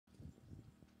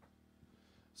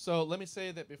So let me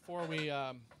say that before we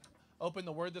open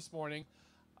the word this morning,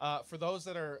 for those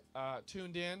that are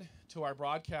tuned in to our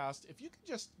broadcast, if you could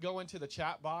just go into the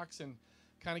chat box and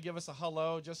kind of give us a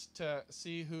hello just to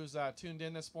see who's tuned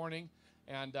in this morning.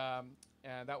 And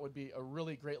that would be a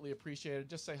really greatly appreciated.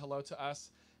 Just say hello to us,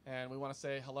 and we want to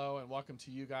say hello and welcome to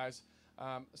you guys.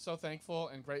 So thankful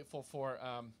and grateful for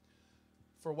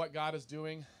what God is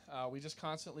doing. We just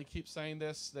constantly keep saying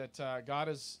this, that God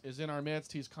is in our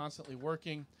midst. He's constantly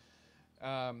working.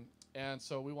 And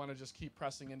so we want to just keep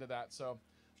pressing into that. So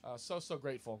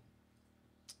grateful.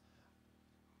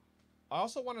 I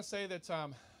also want to say that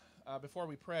before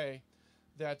we pray,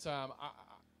 that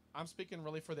I'm speaking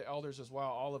really for the elders as well,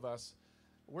 all of us.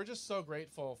 We're just so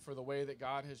grateful for the way that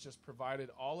God has just provided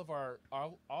all of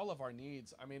our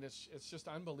needs. I mean, it's just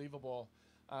unbelievable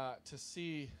to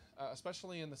see,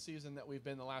 especially in the season that we've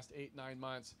been the last 8-9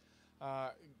 months.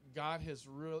 God has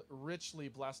richly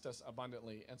blessed us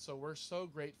abundantly, and so we're so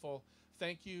grateful.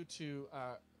 Thank you to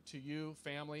you,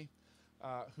 family,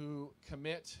 who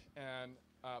commit and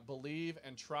believe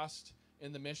and trust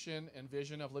in the mission and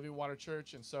vision of Living Water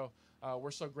Church, and so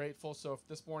we're so grateful. So if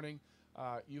this morning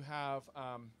you have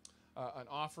an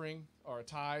offering or a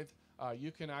tithe,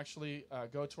 you can actually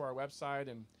go to our website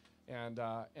and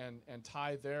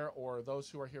tithe there, or those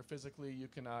who are here physically, you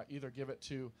can either give it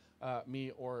to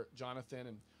me or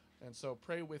Jonathan, and so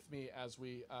pray with me as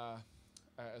we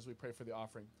pray for the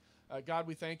offering. God,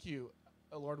 we thank you,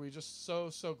 Lord. We're just so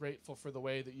grateful for the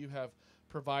way that you have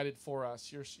provided for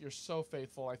us. You're so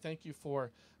faithful. I thank you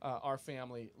for our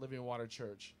family, Living Water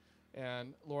Church.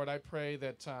 And Lord, I pray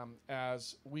that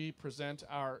as we present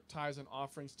our tithes and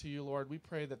offerings to you, Lord, we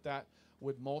pray that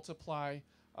would multiply,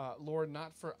 Lord,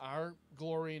 not for our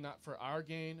glory, not for our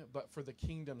gain, but for the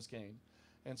kingdom's gain.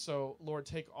 And so, Lord,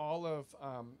 take all of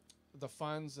the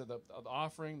funds, the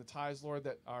offering, the tithes, Lord,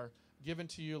 that are given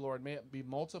to you, Lord, may it be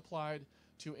multiplied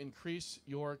to increase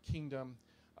your kingdom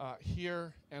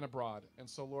here and abroad. And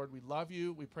so, Lord, we love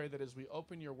you. We pray that as we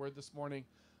open your word this morning,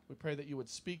 we pray that you would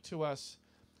speak to us,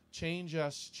 change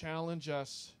us, challenge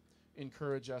us,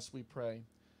 encourage us, we pray.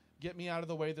 Get me out of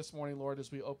the way this morning, Lord,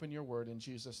 as we open your word in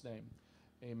Jesus' name.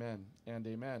 Amen and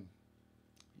amen.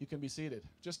 You can be seated.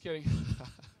 Just kidding.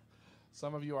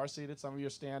 Some of you are seated. Some of you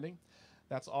are standing.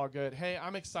 That's all good. Hey,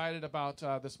 I'm excited about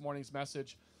this morning's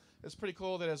message. It's pretty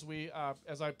cool that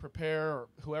as I prepare, or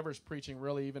whoever's preaching,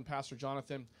 really, even Pastor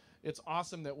Jonathan, it's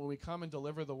awesome that when we come and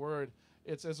deliver the word,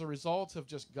 it's as a result of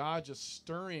just God just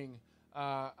stirring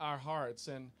our hearts.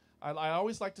 And I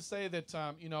always like to say that,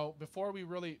 before we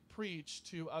really preach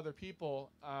to other people,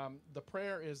 the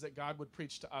prayer is that God would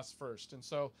preach to us first. And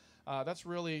so that's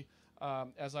really,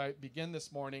 as I begin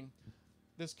this morning,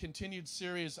 this continued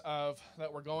series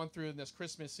that we're going through in this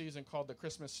Christmas season called the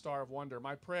Christmas Star of Wonder.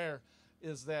 My prayer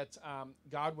is that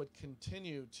God would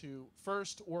continue to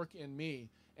first work in me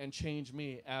and change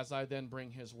me as I then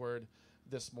bring his word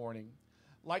this morning.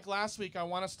 Like last week, I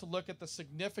want us to look at the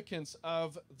significance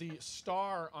of the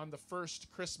star on the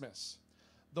first Christmas.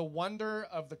 The wonder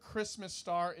of the Christmas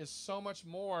star is so much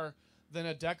more than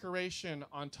a decoration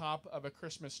on top of a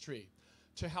Christmas tree.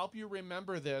 To help you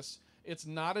remember this, it's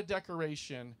not a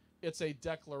decoration, it's a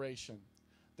declaration.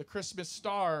 The Christmas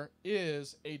star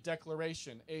is a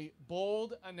declaration, a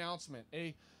bold announcement,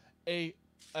 a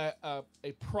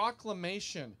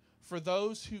proclamation for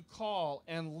those who call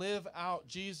and live out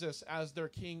Jesus as their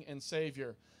King and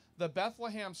Savior. The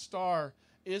Bethlehem star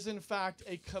is, in fact,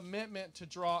 a commitment to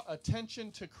draw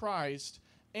attention to Christ,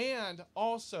 and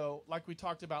also, like we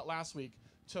talked about last week,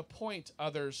 to point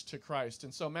others to Christ.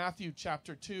 And so Matthew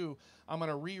chapter 2, I'm going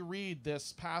to reread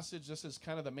this passage. This is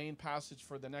kind of the main passage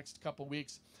for the next couple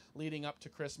weeks leading up to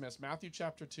Christmas. Matthew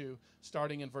chapter 2,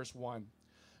 starting in verse 1.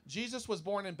 Jesus was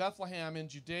born in Bethlehem in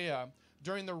Judea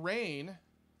during the reign...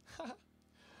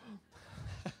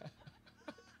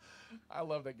 I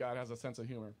love that God has a sense of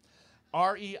humor.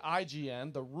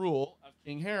 Reign, the rule of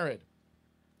King Herod.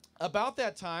 About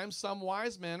that time, some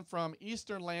wise men from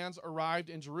eastern lands arrived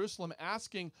in Jerusalem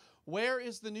asking, "Where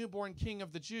is the newborn King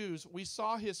of the Jews? We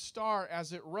saw his star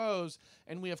as it rose,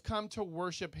 and we have come to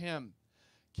worship him."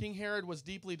 King Herod was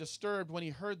deeply disturbed when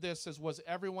he heard this, as was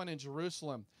everyone in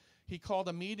Jerusalem. He called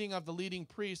a meeting of the leading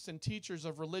priests and teachers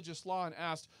of religious law and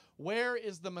asked, "Where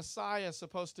is the Messiah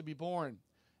supposed to be born?"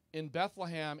 "In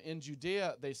Bethlehem in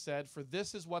Judea," they said, "for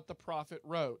this is what the prophet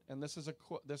wrote." And this is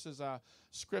a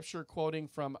scripture quoting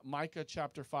from Micah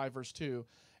chapter 5, verse 2.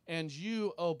 "And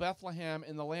you, O Bethlehem,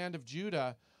 in the land of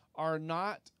Judah, are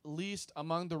not least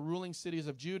among the ruling cities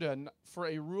of Judah, for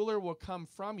a ruler will come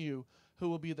from you who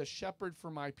will be the shepherd for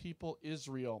my people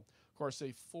Israel." Of course,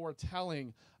 a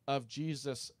foretelling of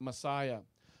Jesus, Messiah.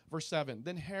 Verse 7,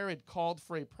 then Herod called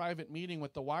for a private meeting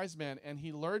with the wise men, and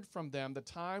he learned from them the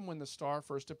time when the star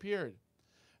first appeared.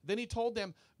 Then he told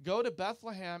them, go to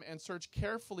Bethlehem and search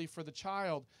carefully for the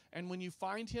child, and when you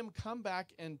find him, come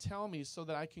back and tell me so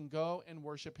that I can go and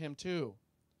worship him too.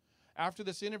 After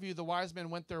this interview, the wise men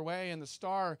went their way, and the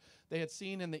star they had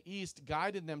seen in the east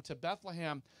guided them to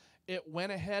Bethlehem. It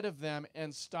went ahead of them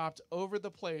and stopped over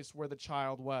the place where the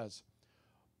child was.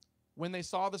 When they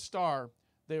saw the star,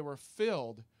 they were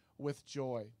filled with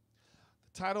joy.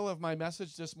 The title of my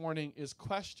message this morning is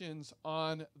Questions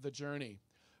on the Journey.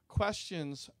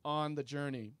 Questions on the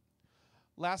Journey.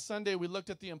 Last Sunday, we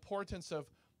looked at the importance of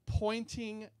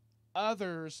pointing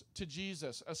others to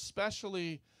Jesus,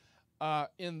 especially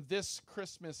in this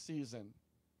Christmas season.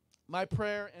 My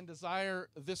prayer and desire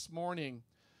this morning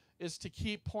is to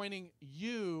keep pointing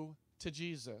you to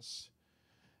Jesus.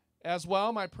 As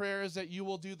well, my prayer is that you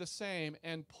will do the same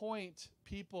and point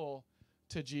people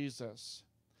to Jesus.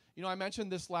 You know, I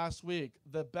mentioned this last week,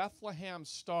 the Bethlehem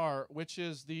star, which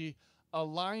is the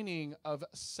aligning of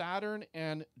Saturn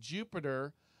and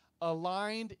Jupiter,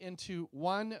 aligned into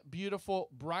one beautiful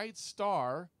bright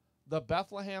star, the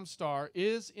Bethlehem star,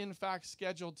 is in fact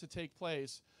scheduled to take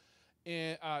place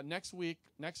next week,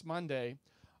 next Monday,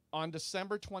 on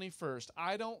December 21st.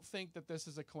 I don't think that this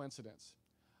is a coincidence.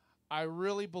 I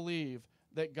really believe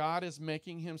that God is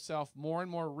making himself more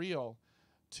and more real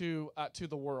to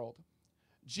the world.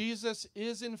 Jesus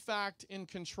is in fact in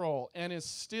control and is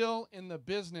still in the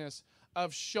business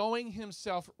of showing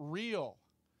himself real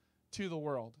to the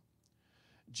world.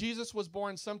 Jesus was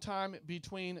born sometime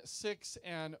between 6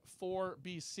 and 4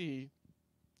 BC.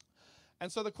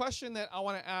 And so the question that I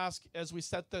want to ask as we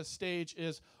set the stage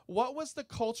is, what was the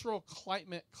cultural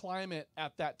climate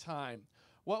at that time?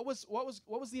 What was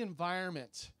the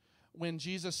environment when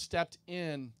Jesus stepped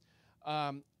in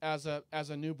as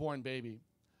a newborn baby?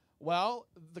 Well,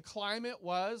 the climate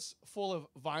was full of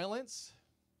violence.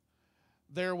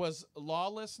 There was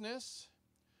lawlessness.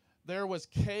 There was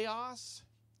chaos.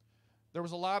 There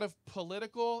was a lot of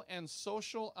political and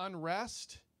social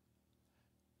unrest.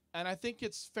 And I think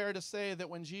it's fair to say that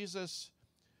when Jesus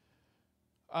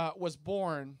was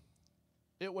born,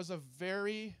 it was a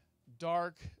very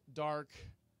dark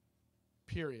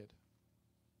period.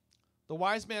 The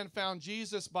wise man found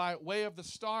Jesus by way of the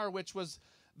star, which was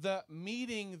the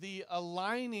meeting, the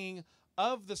aligning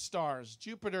of the stars,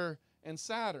 Jupiter and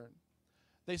Saturn.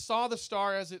 They saw the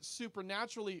star as it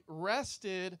supernaturally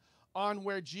rested on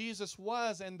where Jesus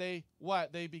was, and they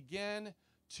began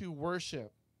to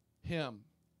worship him.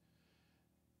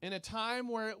 In a time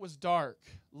where it was dark,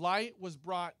 light was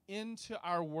brought into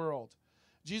our world.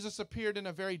 Jesus appeared in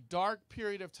a very dark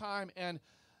period of time and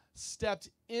stepped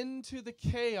into the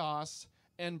chaos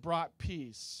and brought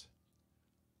peace.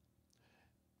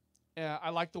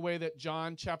 I like the way that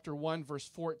John chapter 1 verse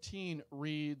 14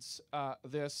 reads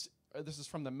this. This is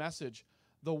from the Message.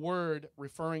 The Word,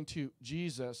 referring to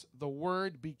Jesus, the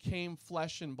Word became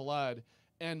flesh and blood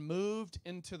and moved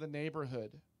into the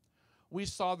neighborhood. We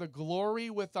saw the glory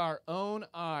with our own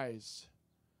eyes,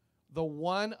 the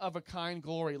one-of-a-kind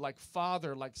glory, like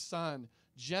Father, like Son,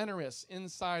 generous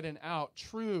inside and out,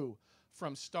 true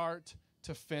from start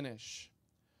to finish.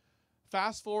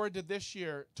 Fast forward to this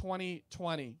year,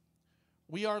 2020.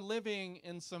 We are living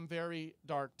in some very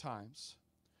dark times.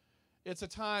 It's a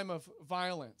time of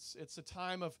violence. It's a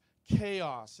time of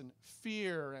chaos and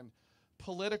fear and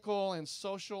political and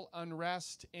social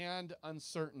unrest and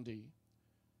uncertainty.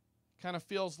 Kind of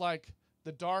feels like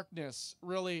the darkness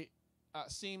really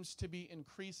seems to be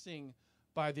increasing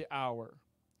by the hour.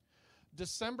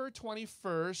 December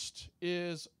 21st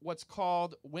is what's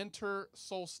called winter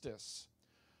solstice,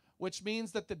 which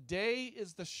means that the day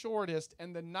is the shortest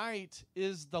and the night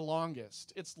is the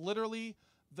longest. It's literally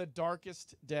the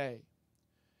darkest day.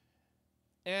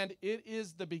 And it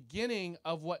is the beginning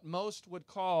of what most would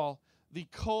call the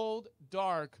cold,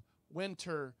 dark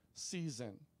winter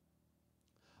season.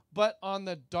 But on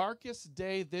the darkest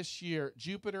day this year,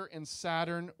 Jupiter and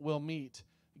Saturn will meet,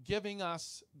 giving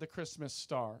us the Christmas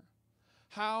star.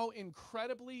 How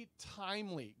incredibly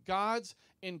timely, God's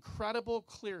incredible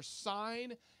clear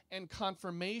sign and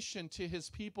confirmation to his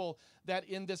people that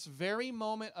in this very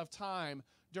moment of time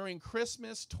during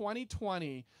Christmas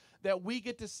 2020, that we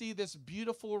get to see this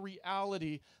beautiful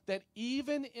reality that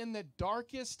even in the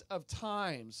darkest of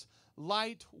times,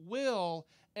 light will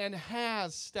and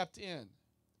has stepped in.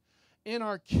 In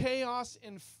our chaos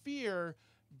and fear,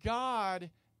 God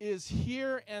is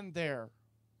here and there.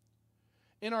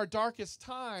 In our darkest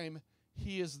time,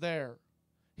 he is there.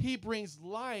 He brings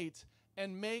light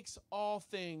and makes all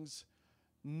things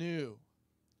new.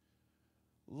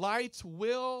 Light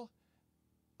will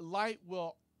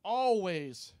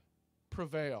always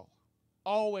prevail.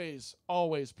 Always,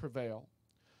 always prevail.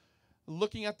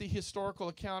 Looking at the historical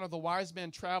account of the wise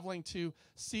men traveling to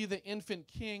see the infant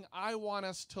king, I want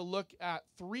us to look at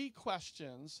 3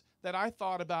 questions that I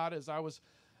thought about as I was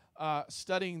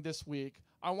studying this week.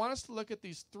 I want us to look at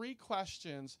these 3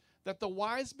 questions that the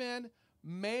wise men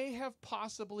may have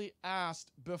possibly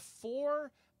asked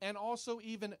before and also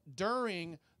even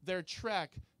during their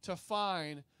trek to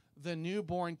find the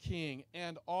newborn king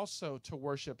and also to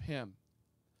worship him.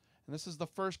 And this is the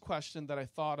first question that I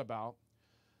thought about.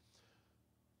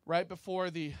 Right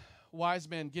before the wise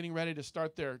men getting ready to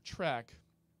start their trek,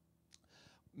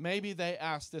 maybe they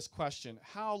asked this question: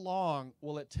 how long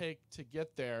will it take to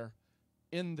get there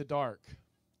in the dark?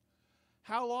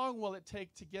 How long will it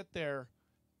take to get there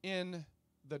in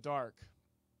the dark?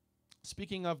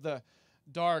 Speaking of the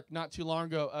dark, not too long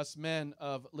ago, us men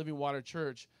of Living Water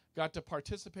Church got to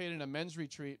participate in a men's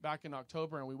retreat back in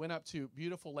October, and we went up to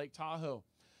beautiful Lake Tahoe.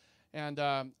 And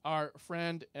our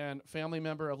friend and family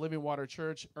member of Living Water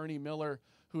Church, Ernie Miller,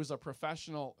 who is a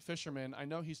professional fisherman, I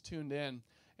know he's tuned in,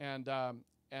 and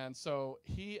so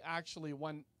he actually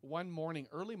one morning,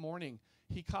 early morning,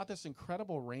 he caught this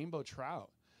incredible rainbow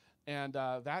trout, and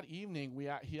that evening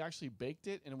he actually baked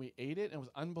it and we ate it, and it was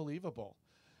unbelievable.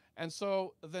 And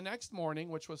so the next morning,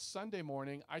 which was Sunday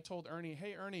morning, I told Ernie,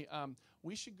 "Hey Ernie,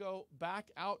 we should go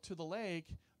back out to the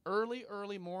lake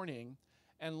early morning,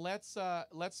 and let's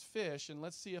fish, and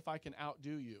let's see if I can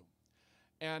outdo you."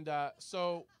 And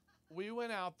so we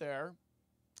went out there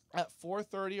at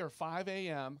 4:30 or 5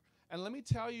 a.m., and let me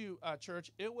tell you,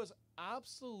 church, it was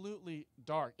absolutely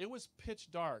dark. It was pitch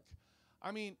dark.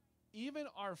 I mean, even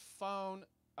our phone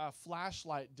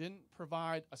flashlight didn't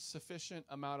provide a sufficient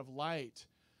amount of light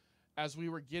as we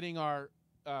were getting our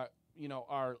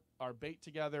bait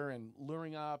together and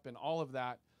luring up and all of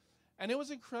that. And it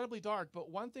was incredibly dark. But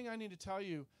one thing I need to tell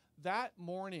you, that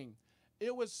morning,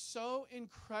 it was so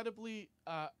incredibly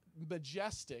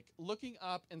majestic, looking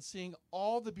up and seeing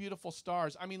all the beautiful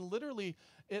stars. I mean, literally,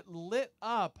 it lit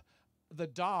up the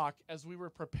dock as we were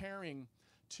preparing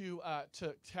to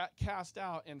cast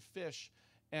out and fish.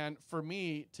 And for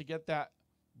me to get that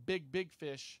big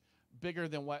fish, bigger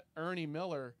than what Ernie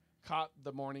Miller caught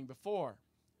the morning before.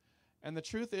 And the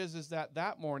truth is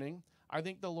that morning, I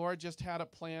think the Lord just had a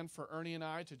plan for Ernie and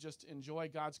I to just enjoy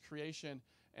God's creation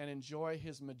and enjoy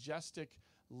his majestic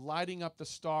lighting up the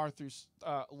sky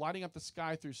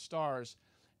through stars.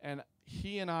 And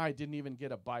he and I didn't even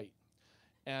get a bite,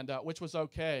 and which was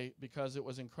okay, because it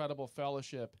was incredible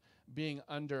fellowship being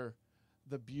under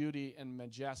the beauty and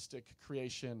majestic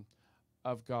creation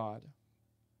of God.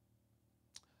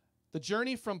 The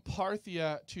journey from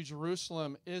Parthia to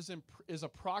Jerusalem is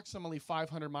approximately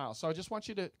 500 miles. So I just want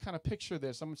you to kind of picture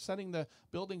this. I'm setting the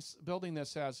building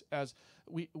this as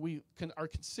we are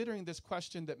considering this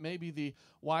question that maybe the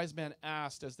wise men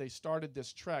asked as they started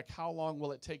this trek: how long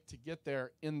will it take to get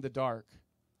there in the dark?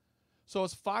 So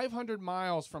it's 500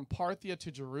 miles from Parthia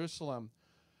to Jerusalem.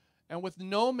 And with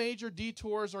no major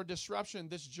detours or disruption,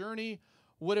 this journey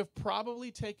would have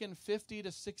probably taken 50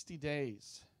 to 60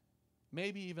 days.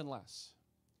 Maybe even less.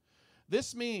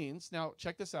 This means, now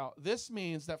check this out, this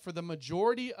means that for the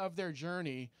majority of their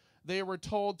journey, they were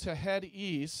told to head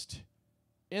east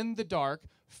in the dark,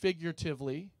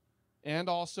 figuratively, and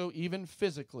also even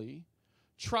physically,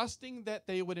 trusting that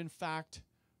they would in fact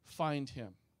find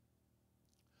him.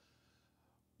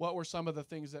 What were some of the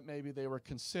things that maybe they were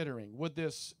considering? Would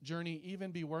this journey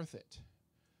even be worth it?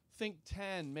 Think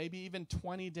 10, maybe even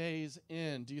 20 days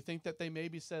in. Do you think that they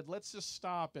maybe said, let's just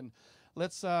stop and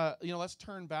let's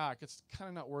turn back. It's kind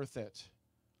of not worth it.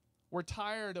 We're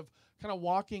tired of kind of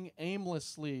walking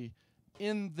aimlessly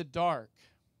in the dark.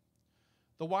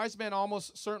 The wise men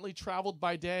almost certainly traveled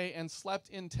by day and slept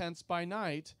in tents by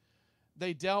night.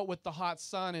 They dealt with the hot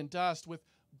sun and dust, with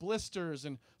blisters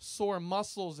and sore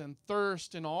muscles and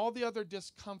thirst and all the other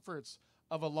discomforts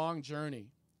of a long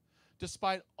journey.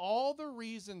 Despite all the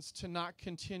reasons to not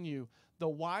continue, the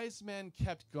wise men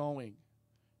kept going,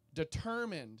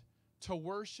 determined to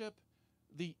worship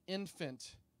the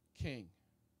infant king.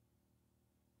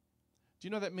 Do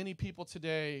you know that many people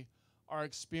today are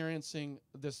experiencing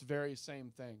this very same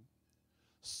thing?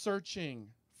 Searching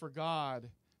for God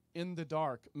in the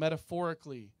dark,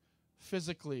 metaphorically,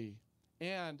 physically,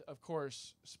 and, of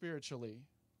course, spiritually.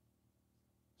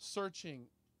 Searching,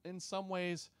 in some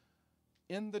ways,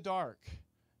 in the dark,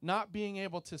 not being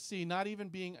able to see, not even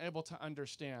being able to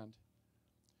understand.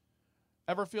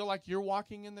 Ever feel like you're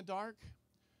walking in the dark?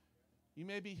 You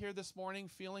may be here this morning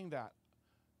feeling that,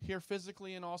 here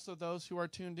physically, and also those who are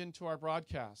tuned into our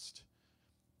broadcast.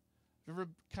 Have you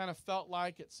ever kind of felt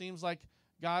like it seems like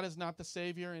God is not the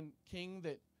Savior and King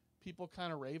that people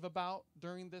kind of rave about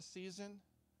during this season?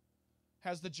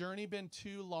 Has the journey been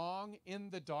too long in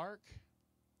the dark?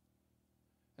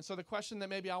 And so the question that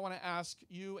maybe I want to ask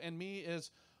you and me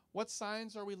is, what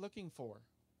signs are we looking for?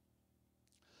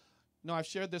 I've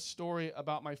shared this story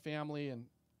about my family, and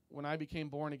when I became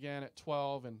born again at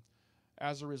 12, and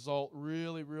as a result,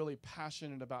 really, really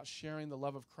passionate about sharing the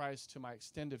love of Christ to my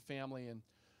extended family. And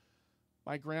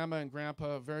my grandma and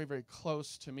grandpa, very, very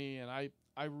close to me, and I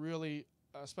really,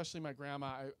 especially my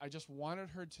grandma, I just wanted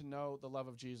her to know the love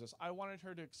of Jesus. I wanted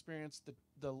her to experience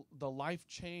the life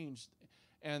change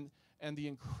and the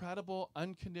incredible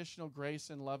unconditional grace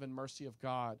and love and mercy of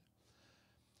God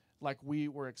like we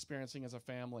were experiencing as a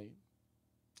family.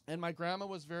 And my grandma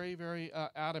was very, very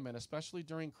adamant, especially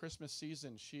during Christmas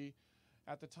season.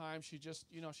 At the time, she just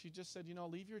said,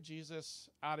 leave your Jesus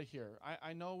out of here.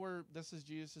 I know this is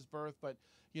Jesus' birth, but,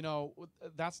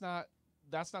 that's not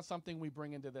something we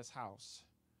bring into this house.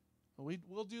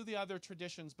 We'll do the other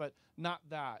traditions, but not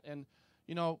that. And,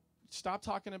 stop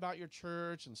talking about your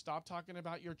church and stop talking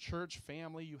about your church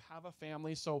family. You have a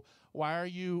family, so why are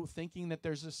you thinking that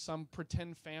there's just some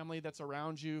pretend family that's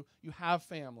around you? You have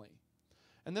family.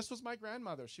 And this was my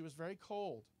grandmother. She was very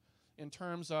cold in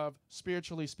terms of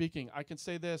spiritually speaking. I can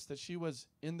say this, that she was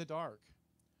in the dark.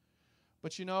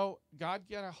 But God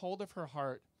got a hold of her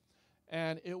heart,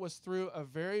 and it was through a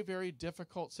very, very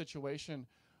difficult situation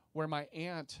where my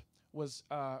aunt was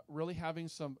really having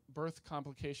some birth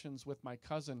complications with my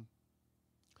cousin.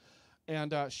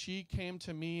 And she came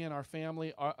to me and our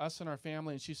family, us and our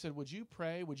family, and she said, would you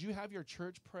pray? Would you have your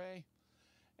church pray?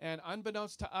 And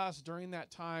unbeknownst to us, during that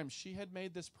time, she had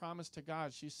made this promise to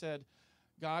God. She said,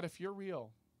 God, if you're real,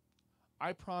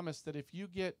 I promise that if you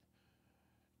get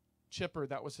Chipper,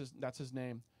 that's his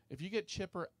name, if you get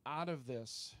Chipper out of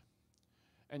this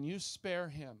and you spare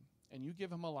him and you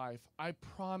give him a life, I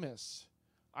promise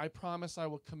I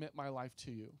will commit my life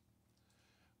to you.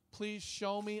 Please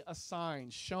show me a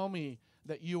sign. Show me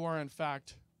that you are in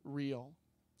fact real.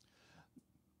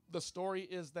 The story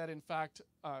is that, in fact,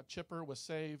 Chipper was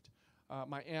saved.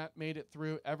 My aunt made it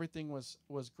through. Everything was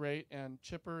great. And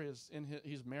Chipper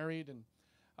he's married, and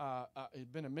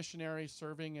he'd been a missionary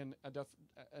serving in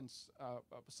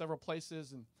several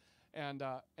places. And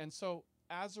so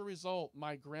as a result,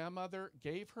 my grandmother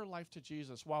gave her life to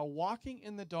Jesus while walking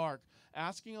in the dark,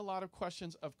 asking a lot of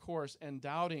questions, of course, and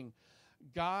doubting.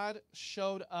 God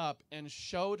showed up and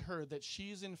showed her that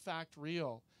she's in fact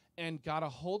real, and got a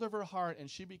hold of her heart, and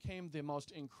she became the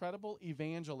most incredible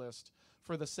evangelist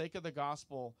for the sake of the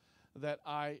gospel that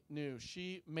I knew.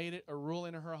 She made it a rule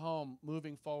in her home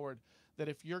moving forward that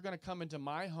if you're going to come into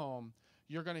my home,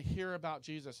 you're going to hear about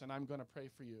Jesus, and I'm going to pray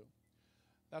for you.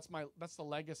 That's the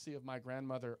legacy of my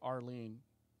grandmother, Arlene.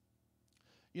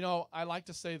 I like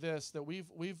to say this, that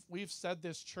we've said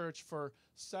this church for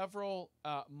several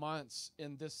months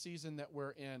in this season that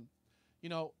we're in.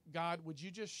 God, would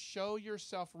you just show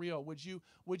yourself real? Would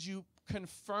you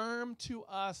confirm to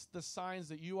us the signs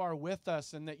that you are with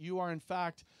us and that you are in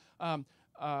fact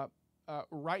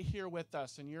right here with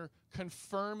us, and you're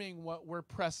confirming what we're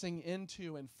pressing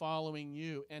into and following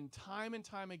you. And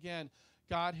time again,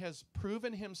 God has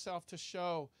proven himself to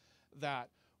show that.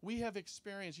 We have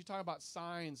experienced, you talk about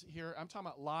signs here, I'm talking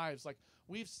about lives. Like,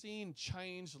 we've seen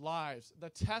changed lives. The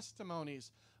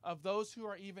testimonies of those who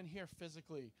are even here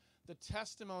physically. The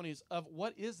testimonies of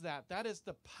what is that? That is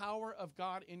the power of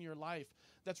God in your life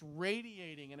that's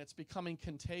radiating, and it's becoming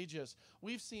contagious.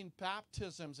 We've seen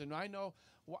baptisms, and I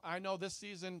know this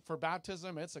season for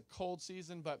baptism, it's a cold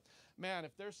season, but man,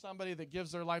 if there's somebody that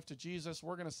gives their life to Jesus,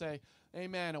 we're going to say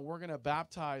amen, and we're going to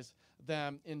baptize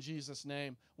them in Jesus'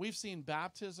 name. We've seen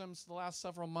baptisms the last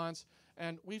several months,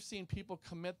 and we've seen people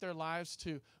commit their lives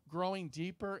to growing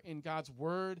deeper in God's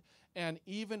word. And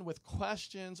even with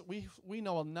questions, we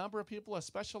know a number of people,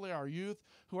 especially our youth,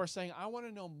 who are saying, I want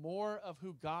to know more of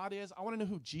who God is. I want to know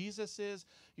who Jesus is.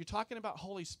 You're talking about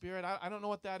Holy Spirit. I don't know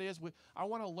what that is. I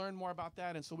want to learn more about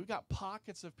that. And so we've got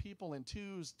pockets of people in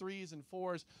 2s, 3s, and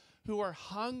 4s who are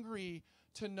hungry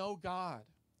to know God.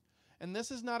 And this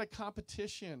is not a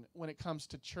competition when it comes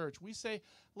to church. We say,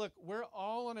 look, we're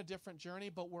all on a different journey,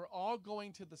 but we're all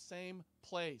going to the same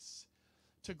place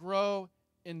to grow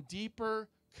in deeper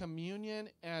communion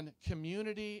and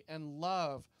community and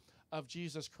love of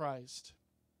Jesus Christ.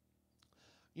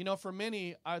 For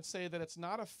many, I'd say that it's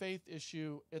not a faith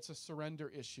issue, it's a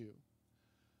surrender issue.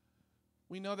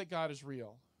 We know that God is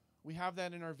real. We have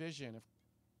that in our vision.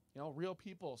 Real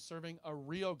people serving a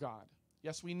real God.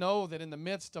 Yes, we know that in the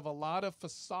midst of a lot of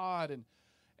facade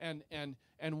and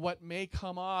what may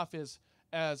come off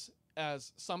as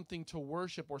as something to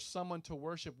worship or someone to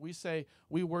worship. We say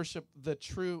we worship the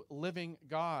true living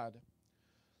God.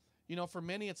 You know, for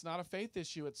many, it's not a faith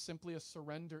issue. It's simply a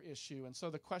surrender issue. And so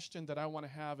the question that I want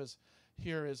to have is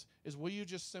will you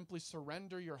just simply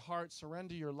surrender your heart,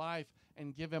 surrender your life,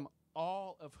 and give him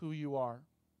all of who you are?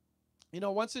 You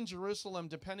know, once in Jerusalem,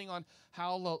 depending on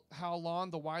how long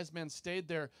the wise men stayed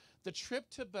there, the trip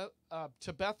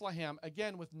to Bethlehem,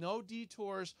 again, with no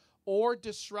detours or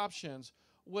disruptions,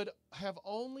 would have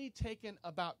only taken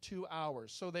about 2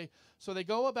 hours. So they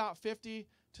go about 50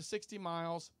 to 60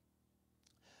 miles.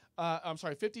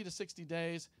 50 to 60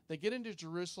 days. They get into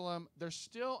Jerusalem. They're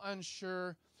still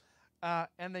unsure,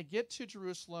 and they get to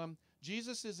Jerusalem.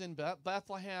 Jesus is in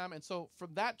Bethlehem, and so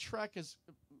from that trek is,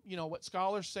 you know, what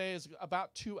scholars say is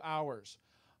about 2 hours.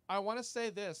 I want to say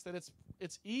this, that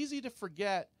it's easy to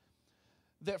forget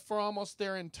that for almost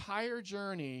their entire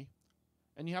journey,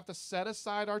 and you have to set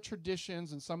aside our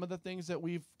traditions and some of the things that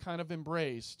we've kind of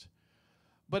embraced,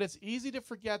 but it's easy to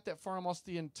forget that for almost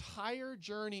the entire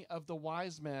journey of the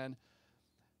wise men,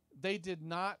 they did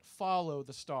not follow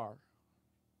the star.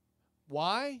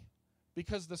 Why?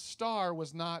 Because the star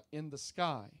was not in the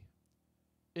sky.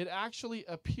 It actually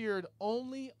appeared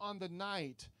only on the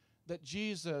night that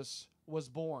Jesus was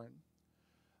born.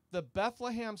 The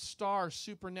Bethlehem star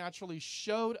supernaturally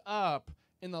showed up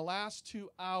in the last 2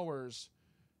 hours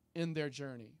in their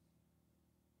journey.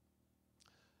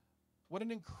 What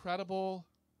an incredible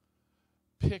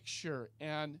picture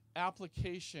and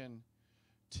application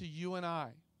to you and I,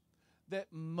 that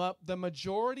the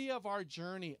majority of our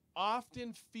journey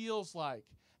often feels like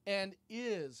and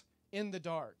is in the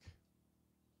dark.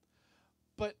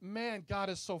 But man, God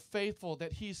is so faithful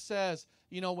that he says,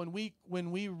 you know, when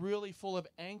we really full of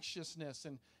anxiousness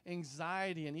and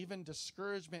anxiety and even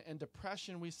discouragement and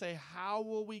depression, we say, how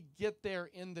will we get there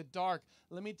in the dark?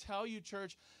 Let me tell you,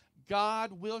 church,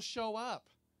 God will show up.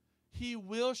 He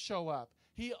will show up.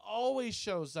 He always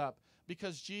shows up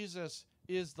because Jesus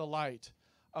is the light.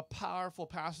 A powerful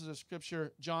passage of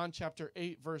Scripture, John chapter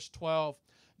 8, verse 12.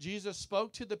 Jesus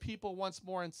spoke to the people once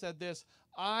more and said this,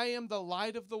 I am the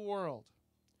light of the world.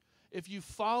 If you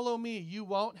follow me, you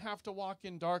won't have to walk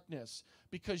in darkness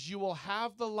because you will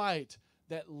have the light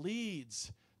that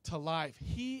leads to life.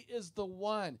 He is the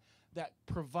one that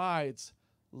provides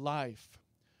life.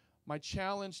 My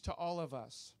challenge to all of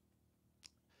us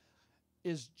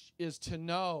is to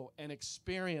know and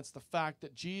experience the fact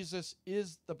that Jesus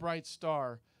is the bright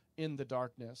star in the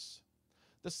darkness.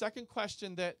 The second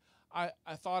question that I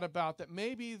thought about that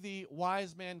maybe the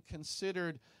wise man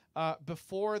considered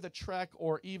before the trek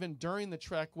or even during the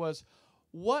trek was,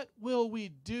 what will we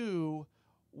do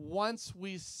once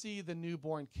we see the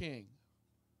newborn king?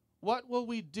 What will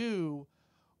we do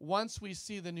once we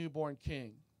see the newborn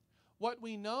king? What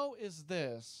we know is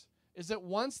this, is that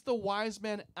once the wise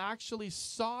men actually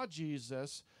saw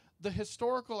Jesus, the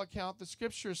historical account, the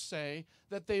scriptures say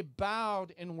that they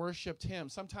bowed and worshiped him.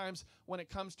 Sometimes when it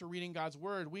comes to reading God's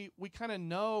word, we kind of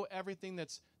know everything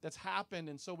that's happened,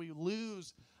 and so we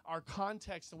lose our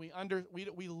context, and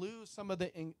we lose some of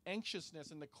the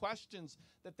anxiousness and the questions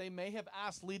that they may have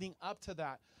asked leading up to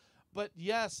that. But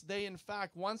yes, they in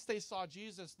fact, once they saw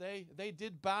Jesus, they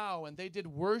did bow and they did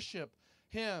worship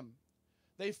him.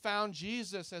 They found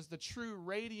Jesus as the true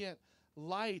radiant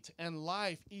light and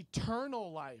life,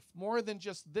 eternal life, more than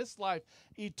just this life,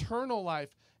 eternal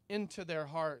life into their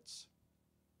hearts.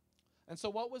 And so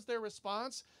what was their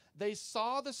response? They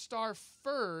saw the star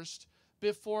first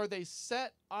before they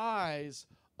set eyes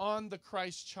on the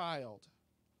Christ child.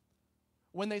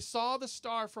 When they saw the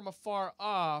star from afar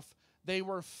off, they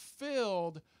were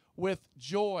filled with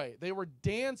joy. They were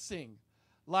dancing,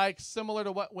 like similar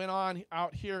to what went on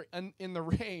out here in the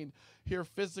rain here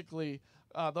physically.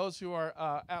 Those who are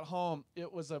at home,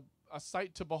 it was a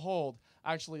sight to behold.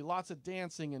 Actually, lots of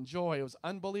dancing and joy. It was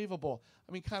unbelievable.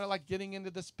 I mean, kind of like getting into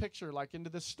this picture, like into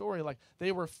this story. Like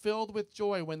they were filled with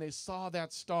joy when they saw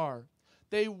that star.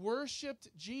 They worshiped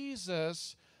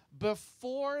Jesus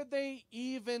before they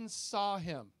even saw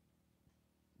him.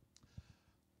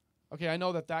 Okay, I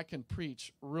know that can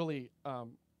preach really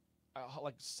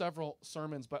like several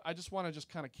sermons, but I just want to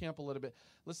kind of camp a little bit.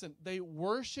 Listen, they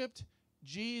worshiped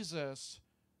Jesus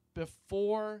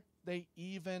before they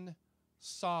even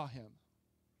saw him.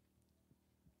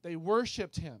 They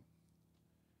worshiped him.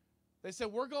 They said,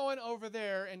 we're going over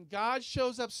there, and God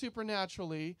shows up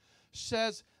supernaturally,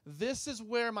 says, this is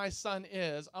where my son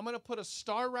is. I'm going to put a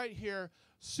star right here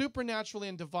supernaturally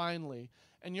and divinely,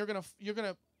 and you're going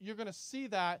to see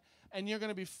that, and you're going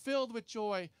to be filled with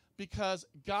joy because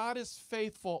God is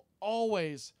faithful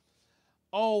always,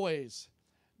 always.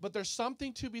 But there's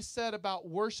something to be said about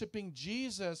worshiping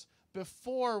Jesus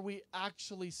before we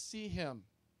actually see him.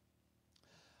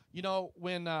 You know,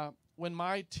 when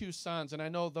my two sons, and I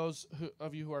know those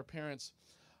of you who are parents,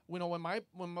 you know,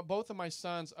 both of my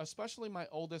sons, especially my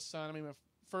oldest son, I mean,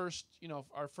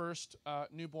 our first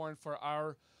newborn for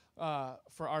our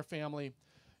family,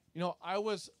 you know,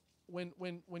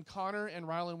 when Connor and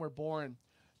Rylan were born,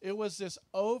 it was this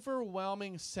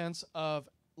overwhelming sense of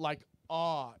like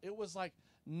awe. It was like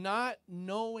not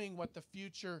knowing what the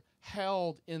future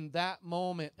held in that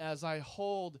moment as I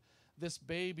hold this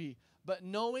baby, but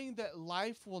knowing that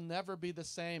life will never be the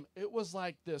same. It was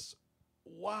like this,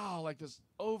 wow, like this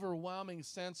overwhelming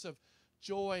sense of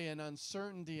joy and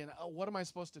uncertainty and what am I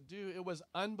supposed to do? It was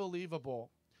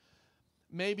unbelievable.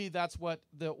 Maybe that's what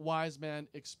the wise men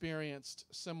experienced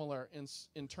similar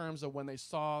in terms of when they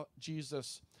saw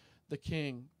Jesus the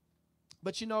King.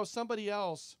 But you know, somebody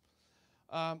else,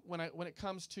 when it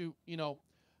comes to, you know,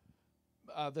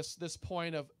 this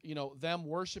point of, you know, them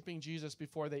worshiping Jesus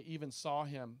before they even saw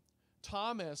him,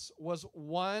 Thomas was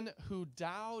one who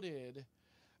doubted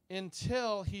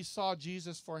until he saw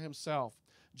Jesus for himself.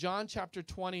 John chapter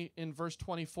 20 in verse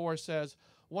 24 says,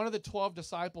 one of the 12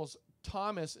 disciples,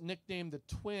 Thomas, nicknamed the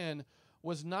twin,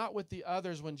 was not with the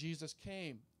others when Jesus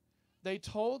came. They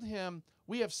told him,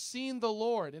 "We have seen the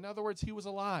Lord." In other words, he was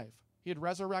alive. He had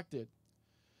resurrected.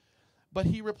 But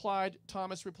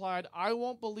Thomas replied, "I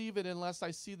won't believe it unless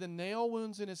I see the nail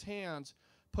wounds in his hands,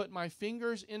 put my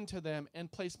fingers into them,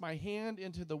 and place my hand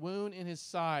into the wound in his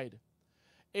side."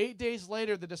 8 days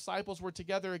later, the disciples were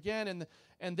together again,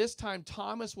 and this time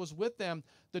Thomas was with them.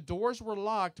 The doors were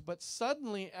locked, but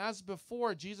suddenly, as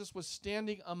before, Jesus was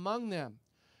standing among them.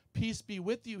 "Peace be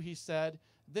with you," he said.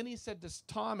 Then he said to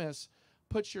Thomas,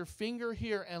 "Put your finger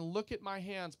here and look at my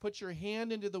hands. Put your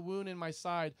hand into the wound in my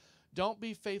side. Don't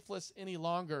be faithless any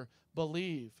longer.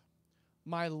 Believe."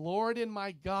 "My Lord and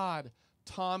my God,"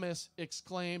 Thomas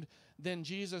exclaimed. Then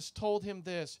Jesus told him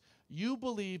this, "You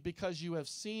believe because you have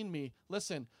seen me."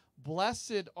 Listen,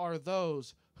 blessed are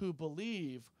those who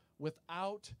believe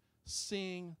without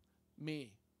seeing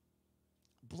me.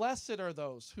 Blessed are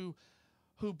those who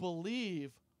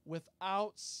believe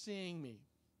without seeing me.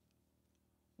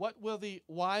 What will the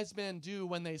wise men do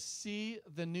when they see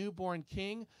the newborn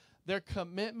king? Their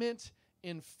commitment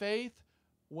in faith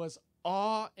was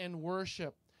awe and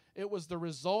worship. It was the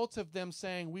result of them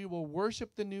saying, "We will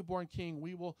worship the newborn king.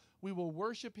 We will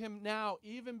worship him now,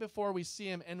 even before we see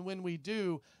him. And when we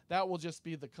do, that will just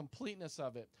be the completeness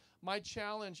of it." My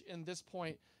challenge in this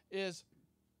point is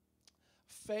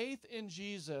faith in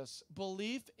Jesus,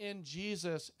 belief in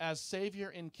Jesus as Savior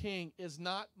and King is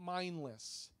not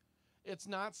mindless. It's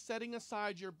not setting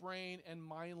aside your brain and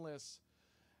mindless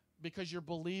because you're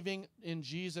believing in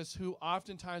Jesus, who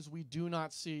oftentimes we do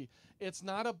not see. It's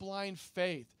not a blind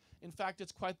faith. In fact,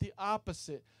 it's quite the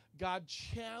opposite. God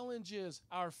challenges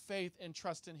our faith and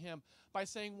trust in him by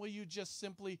saying, "Will you just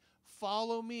simply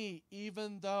follow me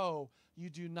even though you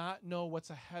do not know what's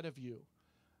ahead of you?"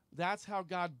 That's how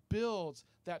God builds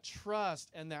that trust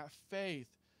and that faith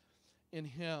in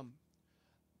him.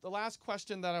 The last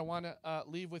question that I want to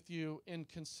leave with you in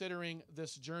considering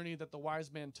this journey that the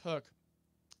wise men took,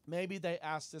 maybe they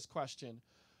asked this question: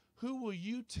 who will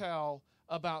you tell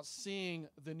about seeing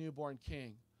the newborn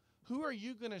king? Who are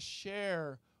you going to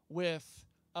share with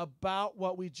about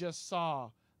what we just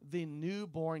saw, the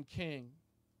newborn king?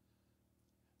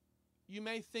 You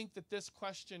may think that this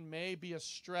question may be a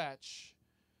stretch,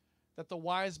 that the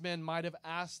wise men might have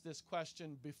asked this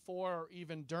question before or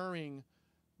even during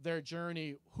their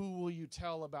journey. Who will you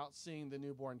tell about seeing the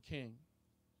newborn king?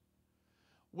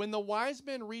 When the wise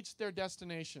men reached their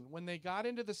destination, when they got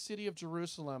into the city of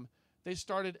Jerusalem, they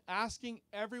started asking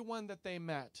everyone that they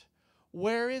met,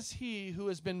 "Where is he who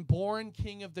has been born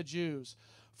King of the Jews?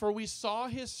 For we saw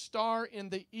his star in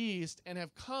the east and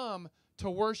have come to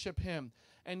worship him."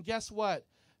 And guess what?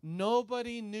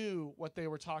 Nobody knew what they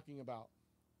were talking about.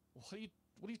 What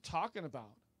are you talking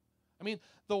about? I mean,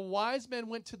 the wise men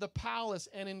went to the palace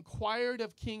and inquired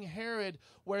of King Herod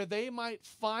where they might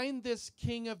find this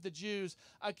King of the Jews,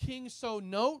 a king so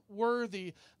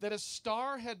noteworthy that a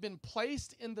star had been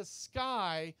placed in the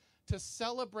sky to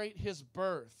celebrate his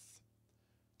birth.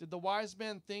 Did the wise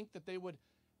men think that they would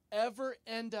ever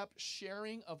end up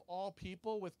sharing, of all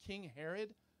people, with King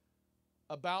Herod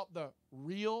about the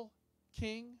real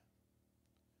king?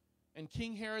 And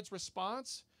King Herod's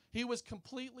response? He was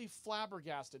completely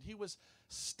flabbergasted. He was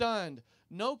stunned.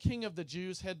 No king of the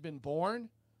Jews had been born.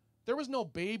 There was no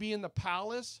baby in the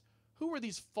palace. Who were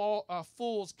these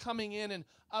fools coming in and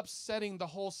upsetting the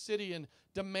whole city and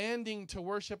demanding to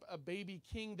worship a baby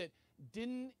king that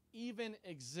didn't even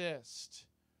exist.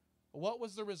 What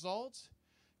was the result?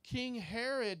 King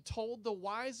Herod told the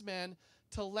wise men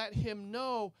to let him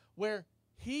know where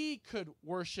he could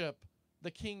worship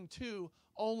the king too,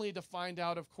 only to find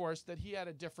out, of course, that he had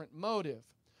a different motive.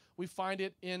 We find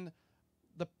it in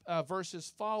the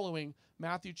verses following,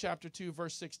 Matthew chapter 2,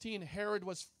 verse 16. Herod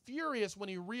was furious when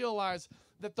he realized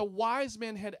that the wise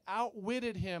men had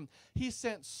outwitted him. He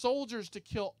sent soldiers to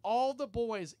kill all the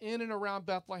boys in and around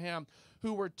Bethlehem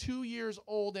who were 2 years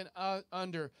old and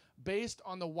under, based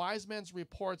on the wise men's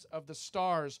reports of the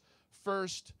star's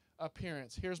first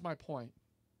appearance. Here's my point.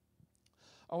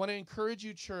 I want to encourage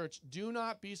you, church, do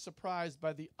not be surprised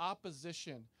by the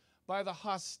opposition, by the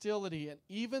hostility, and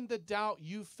even the doubt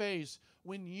you face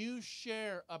when you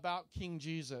share about King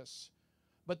Jesus.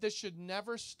 But this should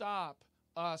never stop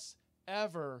us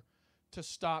ever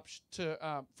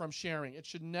from sharing. It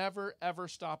should never, ever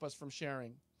stop us from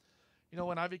sharing. You know,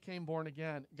 when I became born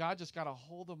again, God just got a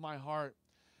hold of my heart.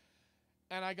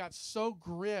 And I got so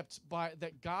gripped by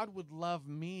that God would love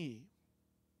me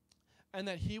and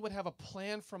that he would have a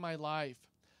plan for my life.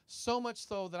 So much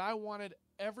so that I wanted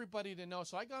everybody to know.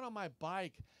 So I got on my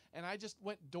bike and I just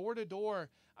went door to door.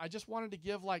 I just wanted to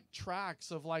give like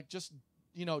tracts of like just,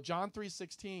 you know, John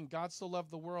 3:16, God so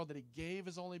loved the world that he gave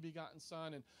his only begotten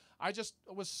son. And I just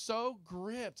was so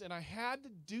gripped and I had to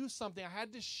do something. I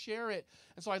had to share it.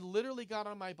 And so I literally got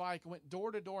on my bike and went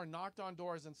door to door, knocked on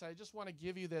doors and said, I just want to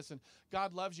give you this and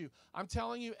God loves you. I'm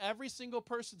telling you, every single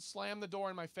person slammed the door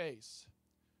in my face.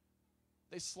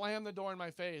 They slammed the door in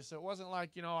my face. It wasn't like,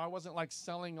 you know, I wasn't like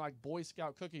selling like Boy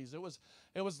Scout cookies. It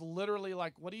was literally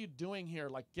like, what are you doing here?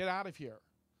 Like, get out of here.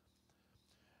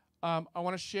 I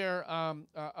want to share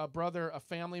a brother, a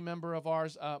family member of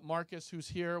ours, Marcus, who's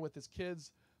here with his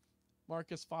kids.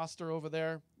 Marcus Foster over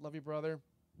there. Love you, brother.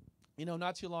 You know,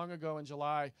 not too long ago in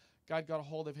July, God got a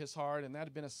hold of his heart, and that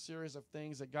had been a series of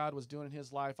things that God was doing in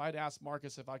his life. I'd asked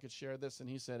Marcus if I could share this, and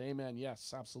he said, amen,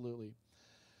 yes, absolutely.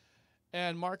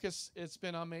 And Marcus, it's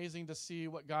been amazing to see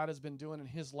what God has been doing in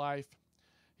his life.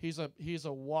 He's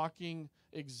a walking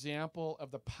example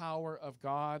of the power of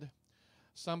God,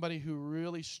 somebody who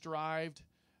really strived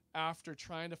after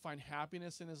trying to find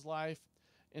happiness in his life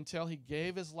until he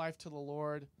gave his life to the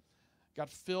Lord, got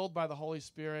filled by the Holy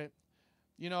Spirit.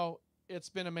 You know, it's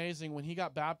been amazing. When he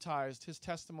got baptized, his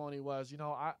testimony was, you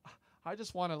know, I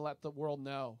just want to let the world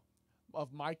know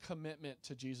of my commitment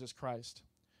to Jesus Christ.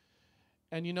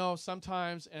 And, you know,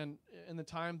 sometimes, and in the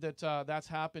time that that's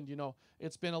happened, you know,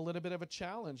 it's been a little bit of a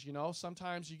challenge. You know,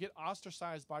 sometimes you get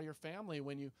ostracized by your family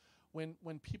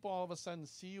when people all of a sudden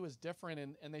see you as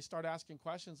different and they start asking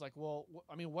questions like, well,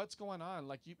 I mean, what's going on?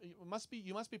 Like, you must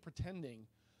be pretending.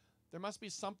 There must be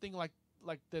something like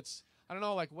that's, I don't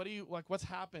know, like, what's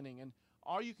happening? And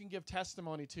all you can give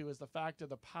testimony to is the fact of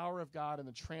the power of God and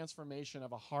the transformation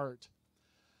of a heart.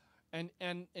 And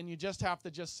you just have to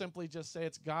just simply just say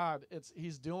it's God.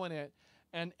 He's doing it.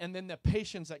 And then the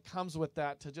patience that comes with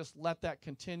that to just let that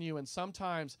continue. And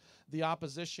sometimes the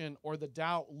opposition or the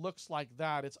doubt looks like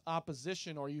that. It's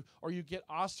opposition, or you get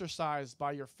ostracized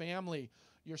by your family.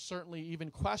 You're certainly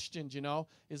even questioned, you know.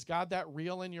 Is God that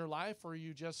real in your life, or are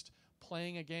you just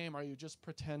playing a game? Are you just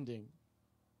pretending?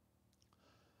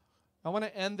 I want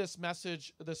to end this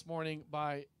message this morning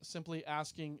by simply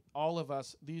asking all of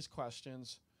us these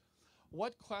questions.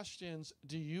 What questions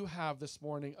do you have this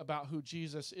morning about who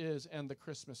Jesus is and the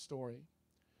Christmas story?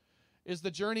 Is the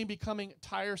journey becoming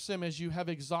tiresome as you have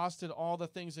exhausted all the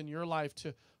things in your life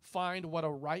to find what a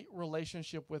right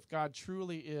relationship with God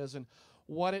truly is and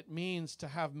what it means to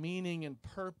have meaning and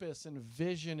purpose and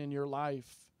vision in your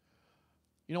life?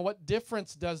 You know, what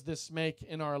difference does this make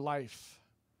in our life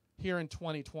here in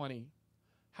 2020?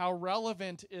 How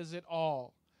relevant is it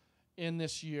all in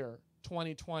this year,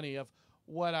 2020, of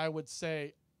what I would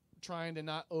say, trying to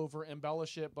not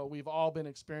over-embellish it, but we've all been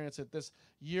experiencing this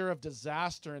year of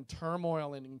disaster and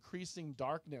turmoil and increasing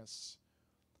darkness.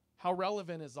 How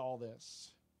relevant is all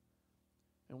this?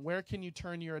 And where can you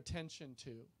turn your attention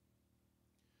to?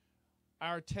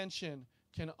 Our attention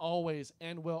can always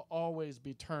and will always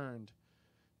be turned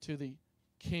to the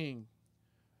King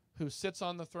who sits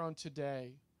on the throne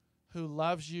today, who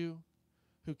loves you,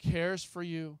 who cares for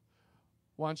you,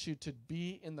 wants you to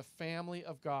be in the family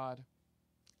of God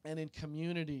and in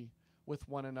community with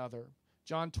one another.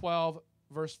 John 12,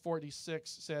 verse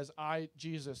 46 says,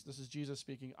 Jesus, this is Jesus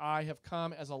speaking, I have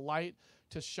come as a light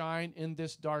to shine in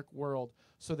this dark world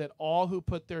so that all who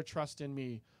put their trust in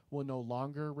me will no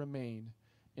longer remain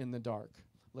in the dark.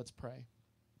 Let's pray.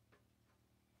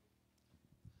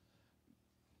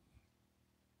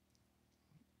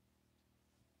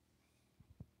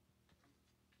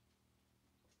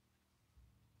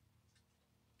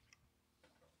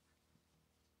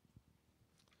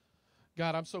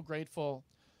 God, I'm so grateful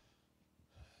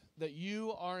that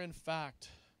you are, in fact,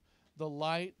 the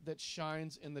light that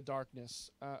shines in the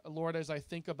darkness. Lord, as I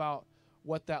think about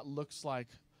what that looks like,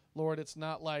 Lord, it's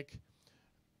not like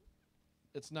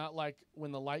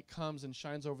when the light comes and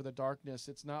shines over the darkness,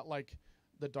 it's not like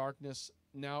the darkness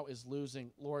now is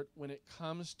losing. Lord, when it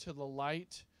comes to the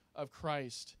light of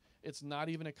Christ, it's not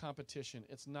even a competition.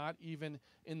 It's not even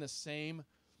in the same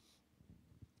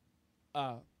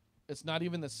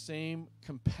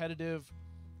competitive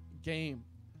game.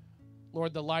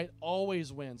 Lord, the light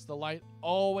always wins. The light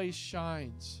always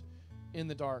shines in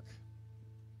the dark.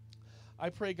 I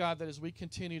pray, God, that as we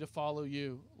continue to follow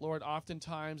you, Lord,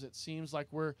 oftentimes it seems like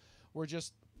we're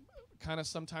just kind of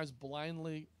sometimes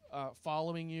blindly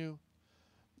following you.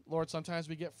 Lord, sometimes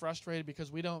we get frustrated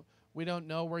because we don't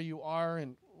know where you are,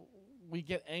 and we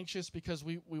get anxious because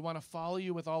we want to follow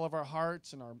you with all of our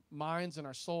hearts and our minds and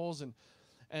our souls, and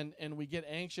we get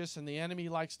anxious, and the enemy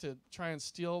likes to try and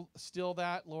steal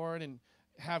that, Lord, and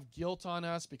have guilt on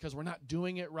us because we're not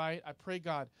doing it right. I pray,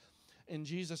 God, in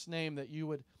Jesus' name, that you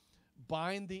would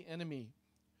bind the enemy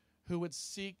who would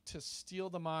seek to steal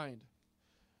the mind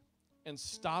and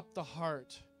stop the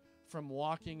heart from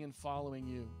walking and following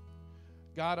you.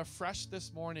 God, afresh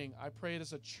this morning, I pray it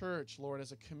as a church, Lord,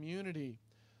 as a community,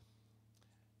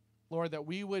 Lord, that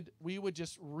we would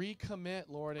just recommit,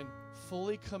 Lord, and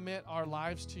fully commit our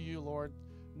lives to you, Lord,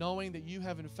 knowing that you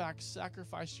have in fact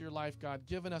sacrificed your life, God,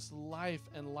 given us life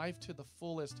and life to the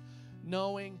fullest,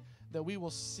 knowing that we will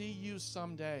see you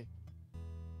someday,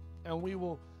 and we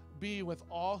will be with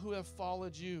all who have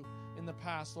followed you in the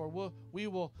past, Lord. We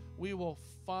will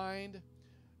find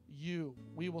you.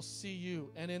 We will see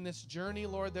you. And in this journey,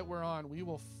 Lord, that we're on, we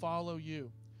will follow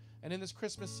you. And in this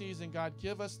Christmas season, God,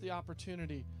 give us the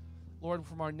opportunity, Lord,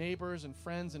 from our neighbors and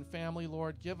friends and family,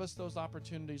 Lord, give us those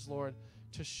opportunities, Lord,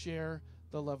 to share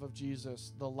the love of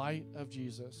Jesus, the light of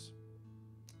Jesus.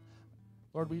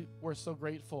 Lord, we're so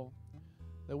grateful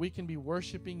that we can be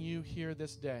worshiping you here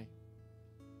this day.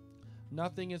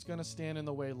 Nothing is going to stand in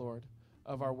the way, Lord,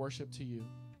 of our worship to you.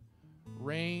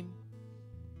 Rain,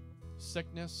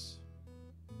 sickness,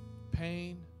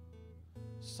 pain,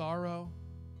 sorrow,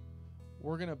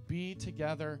 we're going to be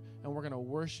together and we're going to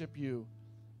worship you.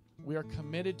 We are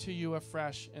committed to you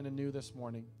afresh and anew this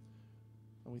morning.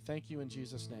 And we thank you in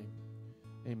Jesus' name.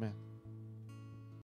 Amen.